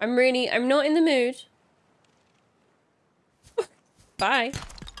 I'm not in the mood. Bye.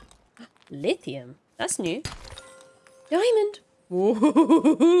 Lithium. That's new. Diamond.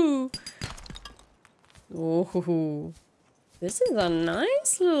 Whoa. Whoa. This is a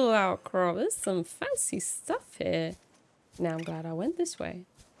nice little outcrop. There's some fancy stuff here. Now I'm glad I went this way.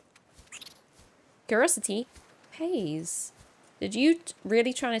 Curiosity pays. Did you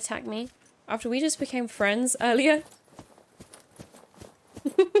really try and attack me after we just became friends earlier?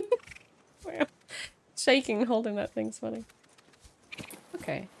 Wow. Shaking and holding that thing's funny.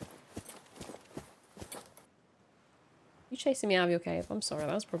 Okay. You chasing me out of your cave? I'm sorry,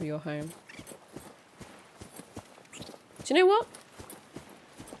 that was probably your home. Do you know what?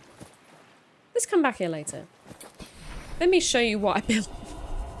 Let's come back here later. Let me show you what I built.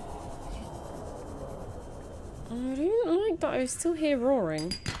 I don't like that I still hear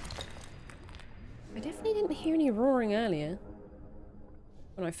roaring. I definitely didn't hear any roaring earlier.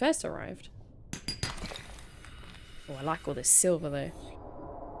 When I first arrived. Oh, I like all this silver though.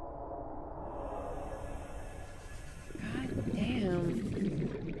 God damn.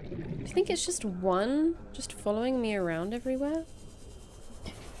 Do you think it's just one just following me around everywhere?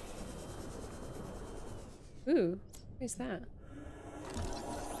 Ooh, who's that?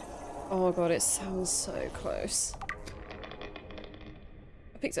 Oh god, it sounds so close.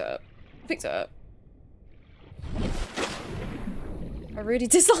 I picked it up. I picked it up. I really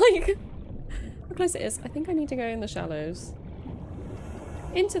dislike how close it is. I think I need to go in the shallows.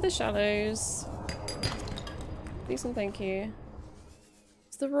 Into the shallows. Please and thank you.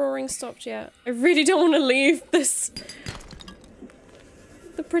 Has the roaring stopped yet? I really don't want to leave this.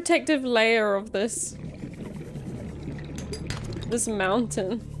 The protective layer of this. This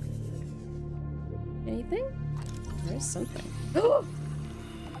mountain. Anything? There's something.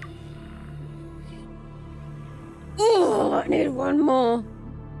 Oh, I need one more.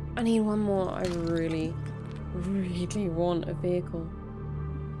 I need one more. I really, really want a vehicle.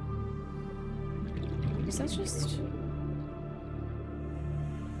 Is that just...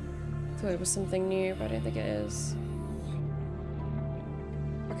 I thought it was something new, but I don't think it is.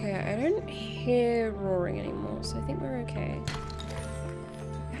 Okay, I don't hear roaring anymore, so I think we're okay.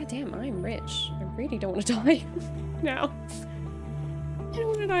 God damn, I'm rich. I really don't want to die now. I don't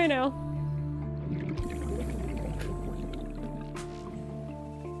want to die now.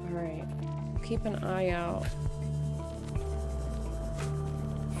 Alright. Keep an eye out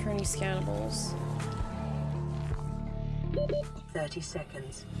for any scannables. 30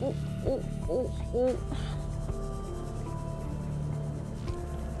 seconds. Oh, oh, oh, oh.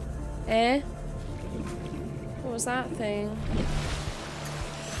 Eh? What was that thing?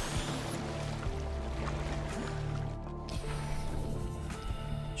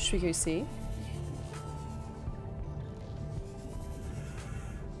 Should we go see?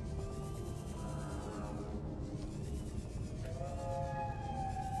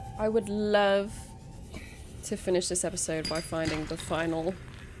 I would love to finish this episode by finding the final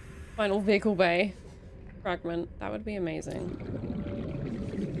vehicle bay fragment. That would be amazing.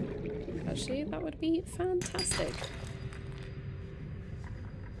 Actually, that would be fantastic.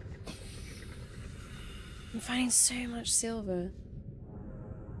 I'm finding so much silver.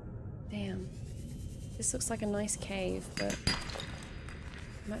 Damn. This looks like a nice cave, but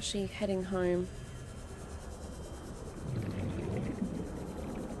I'm actually heading home.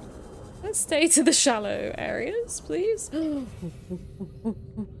 Let's stay to the shallow areas, please.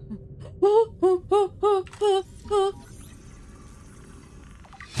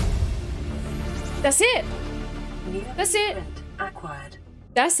 That's it. That's it. Acquired.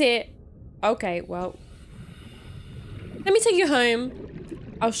 That's it. Okay, well. Let me take you home.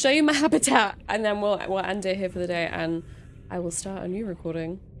 I'll show you my habitat, and then we'll end it here for the day, and I will start a new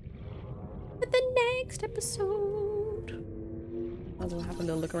recording for the next episode. Might as well have a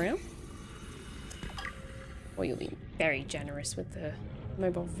little look around. Well, you'll be very generous with the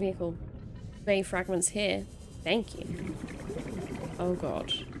mobile vehicle bay fragments here. Thank you. Oh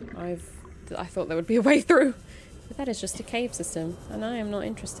god, I thought there would be a way through, but that is just a cave system, and I am not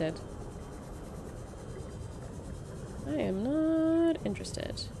interested. I am not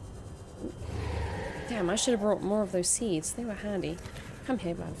interested. Damn, I should have brought more of those seeds. They were handy. Come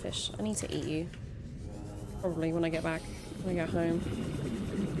here, badfish. I need to eat you. Probably when I get back. When I get home.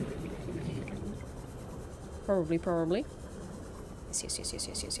 Probably.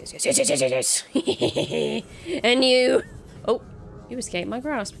 Yes. And you. Oh, you escaped my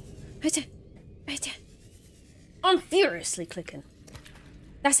grasp. Right there. I'm furiously clicking.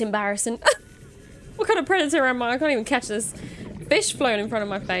 That's embarrassing. What kind of predator am I? I can't even catch this fish floating in front of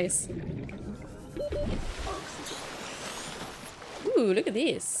my face. Ooh, look at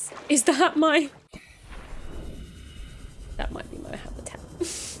this. Is that my... That might be my habitat.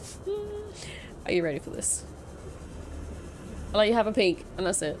 Are you ready for this? I'll let you have a peek, and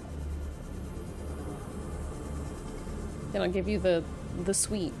that's it. Then I'll give you the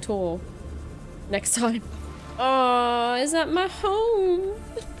sweet tour next time. Oh, is that my home?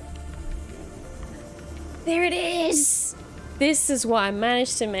 There it is! This is what I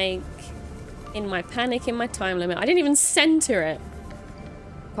managed to make in my panic, in my time limit. I didn't even center it.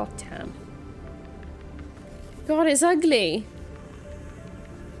 God damn. God, it's ugly.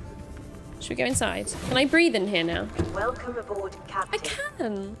 Should we go inside? Can I breathe in here now? Welcome aboard, Captain. I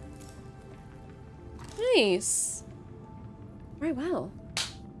can. Nice. Very well.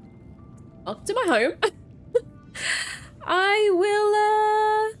 Up to my home. I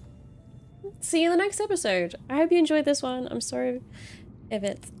will see you in the next episode. I hope you enjoyed this one. I'm sorry if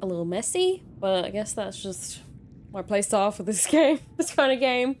it's a little messy, but I guess that's just my play style for this game, this kind of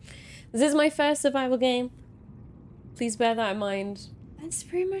game. This is my first survival game. Please bear that in mind. That's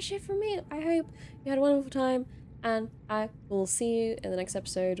pretty much it from me. I hope you had a wonderful time, and I will see you in the next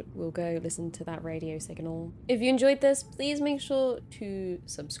episode. We'll go listen to that radio signal. If you enjoyed this, please make sure to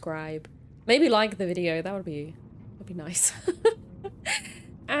subscribe. Maybe like the video. That would be nice.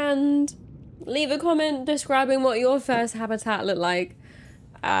 And leave a comment describing what your first habitat looked like,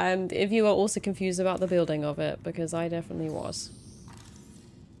 and if you are also confused about the building of it, because I definitely was.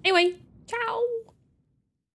 Anyway, ciao!